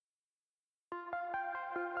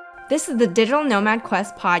This is the Digital Nomad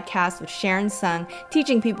Quest podcast with Sharon Sung,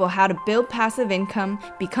 teaching people how to build passive income,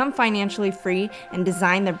 become financially free, and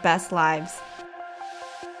design their best lives.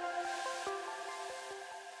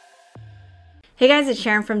 Hey guys, it's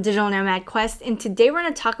Sharon from Digital Nomad Quest, and today we're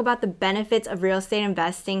going to talk about the benefits of real estate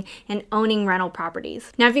investing and owning rental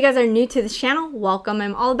properties. Now, if you guys are new to this channel, welcome.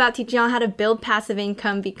 I'm all about teaching you how to build passive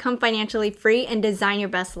income, become financially free, and design your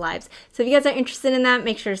best lives. So if you guys are interested in that,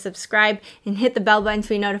 make sure to subscribe and hit the bell button to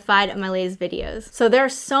be notified of my latest videos. So there are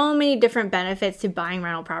so many different benefits to buying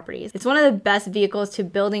rental properties. It's one of the best vehicles to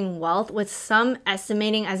building wealth, with some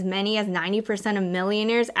estimating as many as 90% of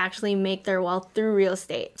millionaires actually make their wealth through real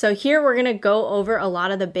estate. So here we're going to go over a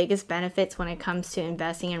lot of the biggest benefits when it comes to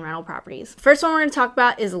investing in rental properties. First one we're going to talk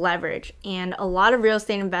about is leverage, and a lot of real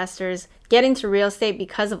estate investors get into real estate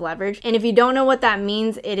because of leverage. And if you don't know what that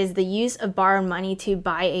means, it is the use of borrowed money to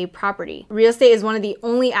buy a property. Real estate is one of the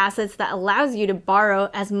only assets that allows you to borrow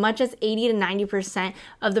as much as 80 to 90%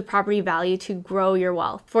 of the property value to grow your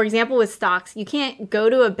wealth. For example, with stocks, you can't go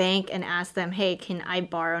to a bank and ask them, hey, can I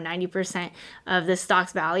borrow 90% of the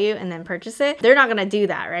stock's value and then purchase it? They're not going to do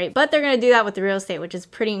that, right? But they're going to do that with the real estate, which is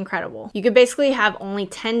pretty incredible. You could basically have only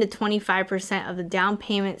 10 to 25% of the down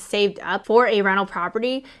payment saved up for a rental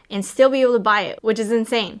property and still be able to buy it, which is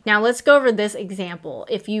insane. Now let's go over this example.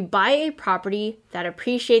 If you buy a property that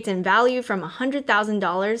appreciates in value from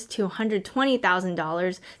 $100,000 to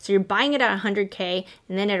 $120,000, so you're buying it at $100K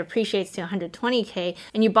and then it appreciates to $120K,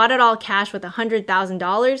 and you bought it all cash with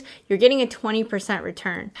 $100,000, you're getting a 20%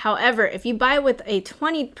 return. However, if you buy it with a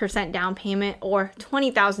 20% down payment or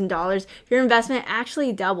 $20,000, your investment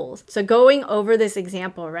actually doubles. So going over this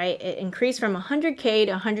example, right, it increased from $100K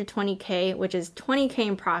to $120K, which is $20K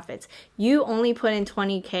in profits. You only put in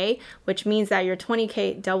 $20K, which means that your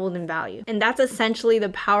 $20K doubled in value. And that's essentially the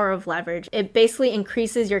power of leverage. It basically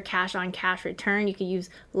increases your cash on cash return. You can use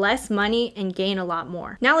less money and gain a lot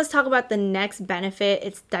more. Now let's talk about the next benefit.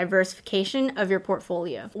 It's diversification of your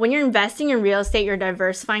portfolio. When you're investing in real estate, you're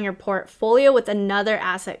diversifying your portfolio with another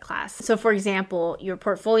asset class. So for example, your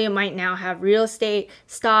portfolio might now have real estate,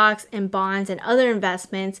 stocks, and bonds, and other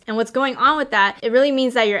investments. And what's going on with that, it really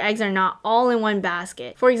means that your eggs are not all in one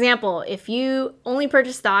basket. For example, if you only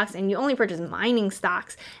purchase stocks and you only purchase mining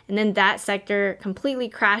stocks, and then that sector completely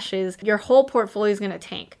crashes, your whole portfolio is going to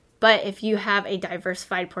tank. But if you have a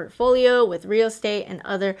diversified portfolio with real estate and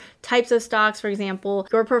other types of stocks, for example,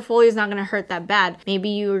 your portfolio is not going to hurt that bad. Maybe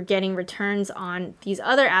you're getting returns on these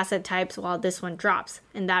other asset types while this one drops,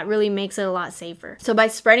 and that really makes it a lot safer. So by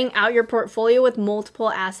spreading out your portfolio with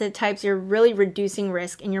multiple asset types, you're really reducing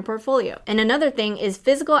risk in your portfolio. And another thing is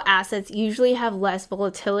physical assets usually have less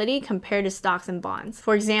volatility compared to stocks and bonds.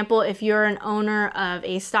 For example, if you're an owner of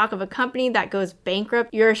a stock of a company that goes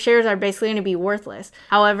bankrupt, your shares are basically going to be worthless.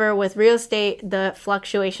 However, with real estate, the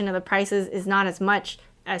fluctuation of the prices is not as much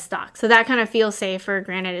as stocks. So that kind of feels safer.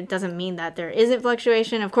 Granted, it doesn't mean that there isn't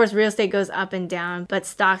fluctuation. Of course, real estate goes up and down, but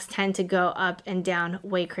stocks tend to go up and down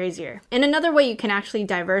way crazier. And another way you can actually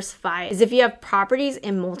diversify is if you have properties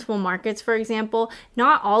in multiple markets, for example,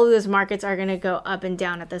 not all of those markets are going to go up and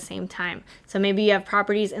down at the same time. So maybe you have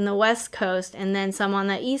properties in the West Coast and then some on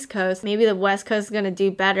the East Coast. Maybe the West Coast is going to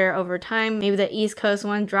do better over time. Maybe the East Coast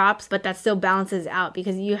one drops, but that still balances out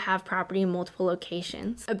because you have property in multiple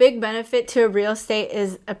locations. A big benefit to real estate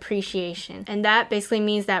is appreciation, and that basically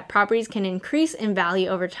means that properties can increase in value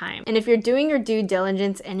over time. And if you're doing your due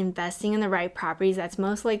diligence and investing in the right properties, that's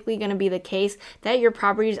most likely going to be the case that your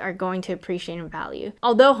properties are going to appreciate in value.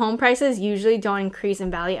 Although home prices usually don't increase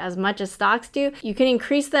in value as much as stocks do, you can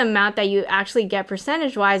increase the amount that you actually get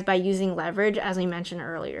percentage-wise by using leverage, as we mentioned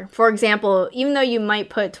earlier. For example, even though you might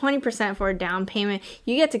put 20% for a down payment,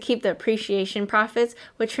 you get to keep the appreciation profits,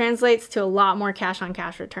 which translates to a lot more cash on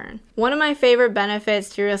cash return. One of my favorite benefits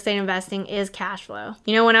to real estate investing is cash flow.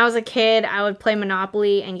 You know, when I was a kid, I would play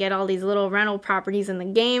Monopoly and get all these little rental properties in the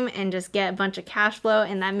game and just get a bunch of cash flow,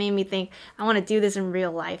 and that made me think, I want to do this in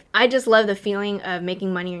real life. I just love the feeling of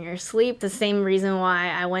making money in your sleep. The same reason why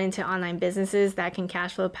I went into online businesses that can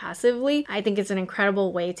cash flow passively. I think it's an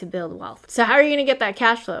incredible way to build wealth. So how are you going to get that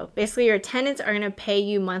cash flow? Basically, your tenants are going to pay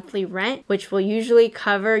you monthly rent, which will usually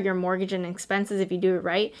cover your mortgage and expenses if you do it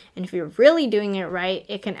right. And if you're really doing it right,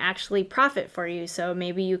 it can actually profit for you. So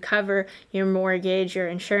maybe you cover your mortgage, your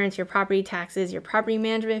insurance, your property taxes, your property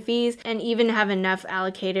management fees, and even have enough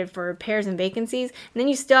allocated for repairs and vacancies. And then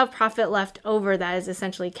you still have profit left over that is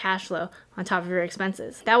essentially cash flow on top of your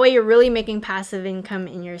expenses. That way you're really making passive income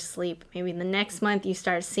in your sleep. Maybe the next month you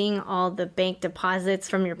start seeing all the bank deposits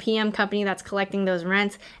from your PM company that's collecting those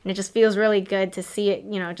rents, and it just feels really good to see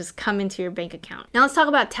it, just come into your bank account. Now let's talk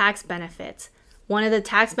about tax benefits. One of the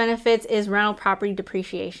tax benefits is rental property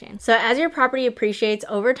depreciation. So as your property appreciates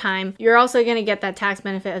over time, you're also going to get that tax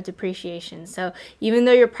benefit of depreciation. So even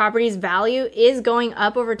though your property's value is going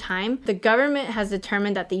up over time, the government has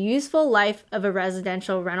determined that the useful life of a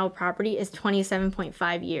residential rental property is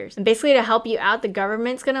 27.5 years. And basically, to help you out, the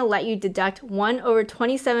government's going to let you deduct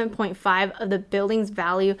 1/27.5 of the building's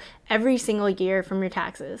value every single year from your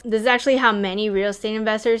taxes. This is actually how many real estate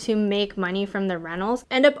investors who make money from the rentals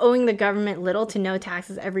end up owing the government little to no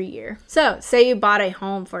taxes every year. So say you bought a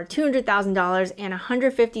home for $200,000 and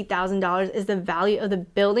 $150,000 is the value of the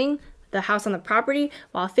building, the house on the property,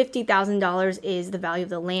 while $50,000 is the value of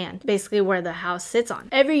the land, basically where the house sits on.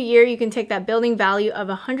 Every year you can take that building value of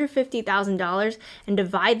 $150,000 and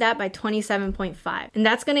divide that by 27.5, and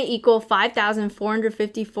that's going to equal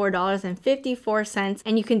 $5,454.54,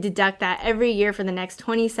 and you can deduct that every year for the next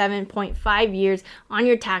 27.5 years on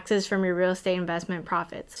your taxes from your real estate investment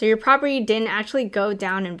profits. So your property didn't actually go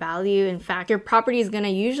down in value. In fact, your property is going to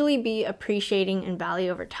usually be appreciating in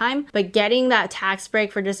value over time, but getting that tax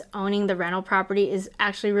break for just owning the rental property is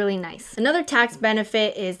actually really nice. Another tax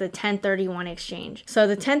benefit is the 1031 exchange. So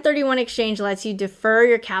the 1031 exchange lets you defer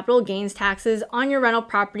your capital gains taxes on your rental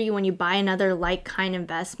property when you buy another like-kind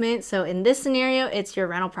investment. So in this scenario, it's your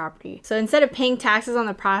rental property. So instead of paying taxes on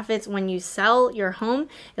the profits when you sell your home,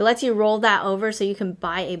 it lets you roll that over so you can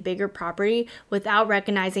buy a bigger property without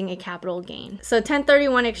recognizing a capital gain. So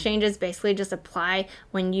 1031 exchanges basically just apply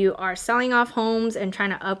when you are selling off homes and trying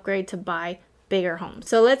to upgrade to buy bigger homes.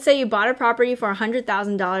 So let's say you bought a property for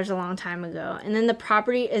 $100,000 a long time ago, and then the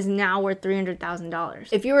property is now worth $300,000.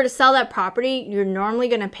 If you were to sell that property, you're normally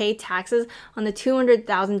going to pay taxes on the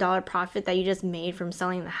 $200,000 profit that you just made from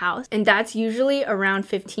selling the house, and that's usually around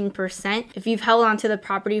 15%. If you've held onto the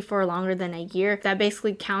property for longer than a year, that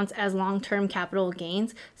basically counts as long-term capital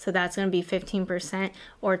gains, so that's going to be 15%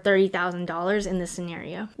 or $30,000 in this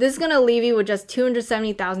scenario. This is going to leave you with just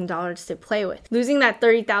 $270,000 to play with. Losing that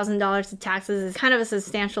 $30,000 to taxes is kind of a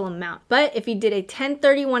substantial amount. But if you did a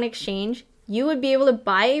 1031 exchange, you would be able to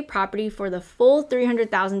buy a property for the full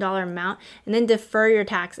 $300,000 amount and then defer your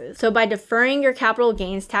taxes. So by deferring your capital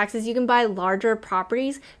gains taxes, you can buy larger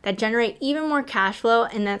properties that generate even more cash flow,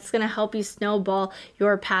 and that's going to help you snowball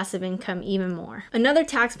your passive income even more. Another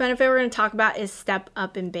tax benefit we're going to talk about is step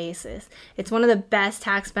up in basis. It's one of the best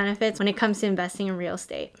tax benefits when it comes to investing in real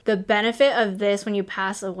estate. The benefit of this when you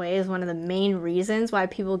pass away is one of the main reasons why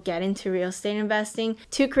people get into real estate investing,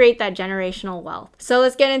 to create that generational wealth. So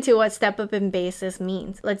let's get into what step up in basis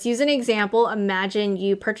means. Let's use an example. Imagine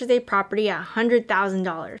you purchase a property at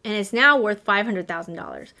 $100,000 and it's now worth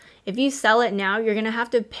 $500,000. If you sell it now, you're going to have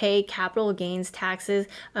to pay capital gains taxes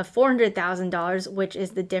of $400,000, which is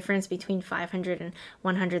the difference between $500,000 and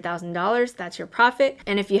 $100,000. That's your profit.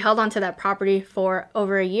 And if you held onto that property for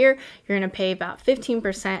over a year, you're going to pay about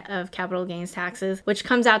 15% of capital gains taxes, which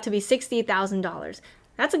comes out to be $60,000.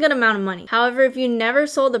 That's a good amount of money. However, if you never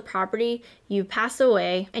sold the property, you passed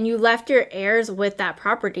away, and you left your heirs with that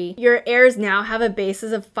property, your heirs now have a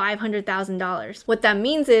basis of $500,000. What that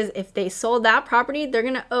means is if they sold that property, they're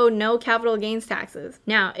going to owe no capital gains taxes.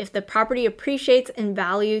 Now, if the property appreciates in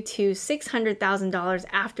value to $600,000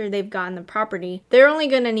 after they've gotten the property, they're only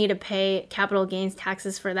going to need to pay capital gains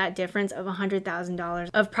taxes for that difference of $100,000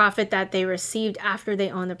 of profit that they received after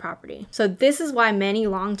they own the property. So this is why many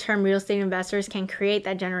long-term real estate investors can create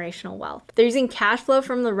that generational wealth. They're using cash flow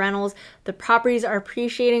from the rentals, the properties are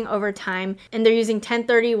appreciating over time, and they're using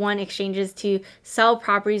 1031 exchanges to sell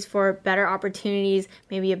properties for better opportunities,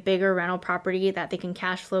 maybe a bigger rental property that they can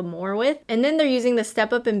cash flow more with. And then they're using the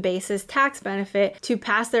step up in basis tax benefit to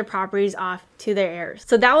pass their properties off to their heirs.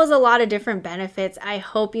 So that was a lot of different benefits. I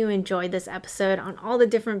hope you enjoyed this episode on all the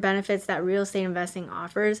different benefits that real estate investing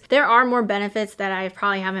offers. There are more benefits that I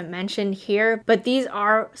probably haven't mentioned here, but these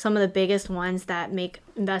are some of the biggest ones that make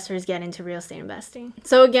investors get into real estate investing.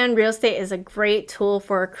 So again, real estate is a great tool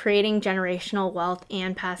for creating generational wealth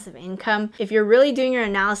and passive income. If you're really doing your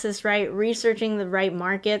analysis right, researching the right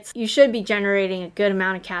markets, you should be generating a good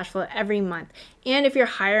amount of cash flow every month. And if you're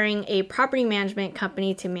hiring a property management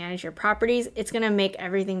company to manage your properties, it's going to make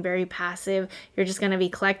everything very passive. You're just going to be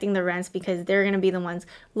collecting the rents because they're going to be the ones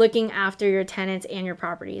looking after your tenants and your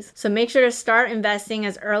properties. So make sure to start investing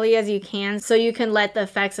as early as you can so you can let the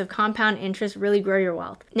effects of compound interest really grow your wealth.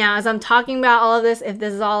 wealth. Now, as I'm talking about all of this, if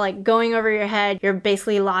this is all like going over your head, you're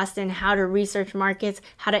basically lost in how to research markets,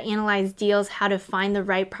 how to analyze deals, how to find the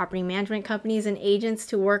right property management companies and agents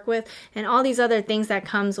to work with, and all these other things that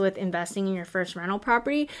comes with investing in your first rental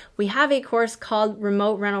property, we have a course called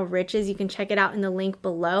Remote Rental Riches. You can check it out in the link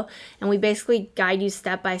below, and we basically guide you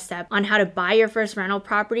step by step on how to buy your first rental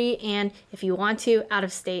property, and if you want to, out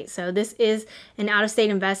of state. So this is an out-of-state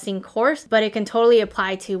investing course, but it can totally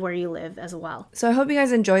apply to where you live as well. So I hope you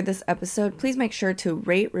guys enjoyed this episode. Please make sure to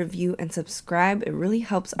rate, review, and subscribe. It really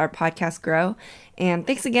helps our podcast grow. And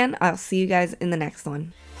thanks again. I'll see you guys in the next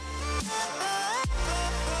one.